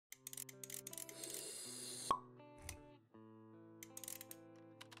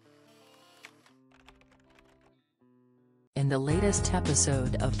In the latest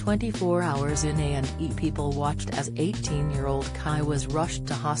episode of 24 Hours in A&E, people watched as 18-year-old Kai was rushed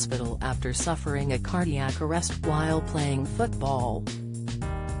to hospital after suffering a cardiac arrest while playing football.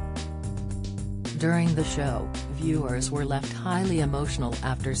 During the show, viewers were left highly emotional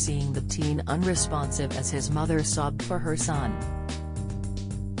after seeing the teen unresponsive as his mother sobbed for her son.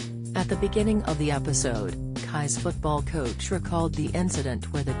 At the beginning of the episode, Kai's football coach recalled the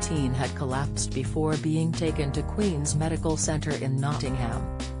incident where the teen had collapsed before being taken to Queen's Medical Centre in Nottingham.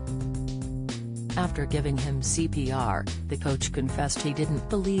 After giving him CPR, the coach confessed he didn't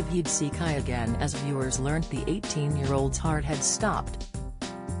believe he'd see Kai again as viewers learnt the 18-year-old's heart had stopped.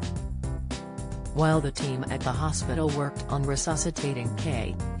 While the team at the hospital worked on resuscitating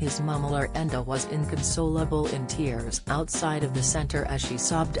Kai, his mum Lorenda was inconsolable in tears outside of the centre as she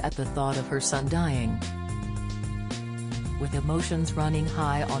sobbed at the thought of her son dying. With emotions running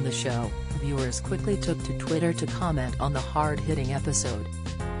high on the show, viewers quickly took to Twitter to comment on the hard-hitting episode.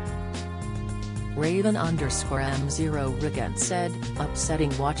 Raven_M0 Regent said,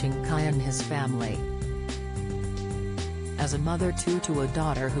 "Upsetting watching Kai and his family. As a mother too to a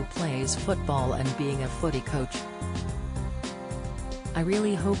daughter who plays football and being a footy coach. I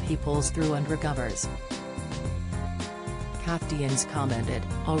really hope he pulls through and recovers." Kaftians commented,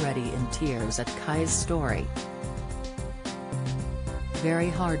 already in tears at Kai's story.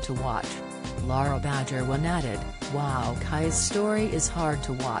 "Very hard to watch." Laura Badger one added, "Wow, Kai's story is hard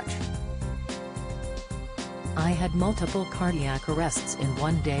to watch. I had multiple cardiac arrests in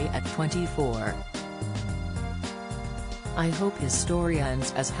one day at 24. I hope his story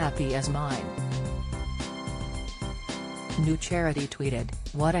ends as happy as mine." New Charity tweeted,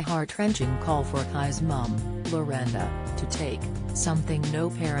 "What a heart-wrenching call for Kai's mum, Lorenda, to take, something no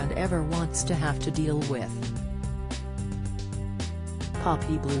parent ever wants to have to deal with."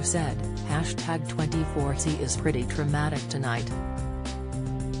 Poppy Blue said, #24C is pretty traumatic tonight.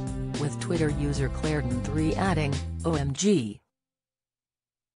 With Twitter user Clairton3 adding, "OMG.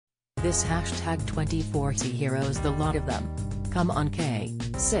 This #24C heroes the lot of them. Come on Kai,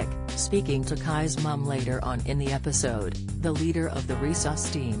 sick." Speaking to Kai's mum later on in the episode, the leader of the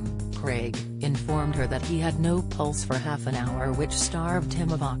resus team, Craig, informed her that he had no pulse for half an hour, which starved him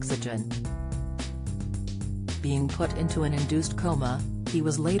of oxygen. Being put into an induced coma, he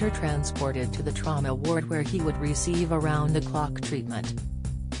was later transported to the trauma ward where he would receive around-the-clock treatment.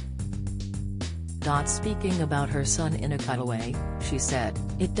 Speaking about her son in a cutaway, she said,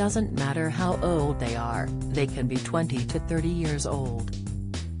 "It doesn't matter how old they are, they can be 20 to 30 years old.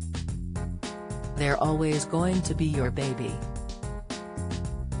 They're always going to be your baby."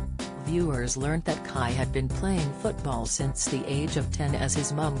 Viewers learnt that Kai had been playing football since the age of 10 as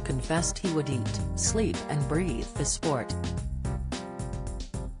his mum confessed he would eat, sleep and breathe the sport.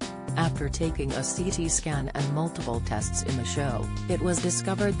 After taking a CT scan and multiple tests in the show, it was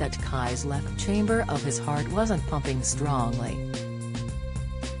discovered that Kai's left chamber of his heart wasn't pumping strongly.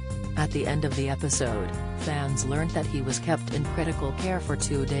 At the end of the episode, fans learnt that he was kept in critical care for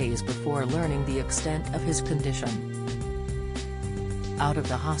 2 days before learning the extent of his condition. Out of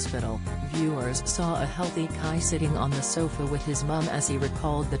the hospital, viewers saw a healthy Kai sitting on the sofa with his mum as he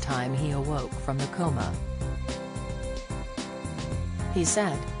recalled the time he awoke from the coma. He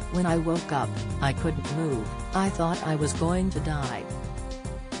said, "When I woke up, I couldn't move, I thought I was going to die.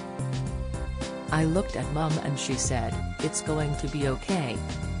 I looked at mum and she said, 'It's going to be okay.'"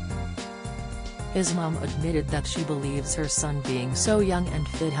 His mum admitted that she believes her son being so young and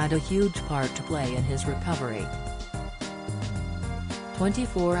fit had a huge part to play in his recovery.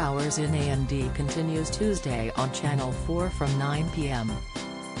 24 Hours in A&E continues Tuesday on Channel 4 from 9 p.m.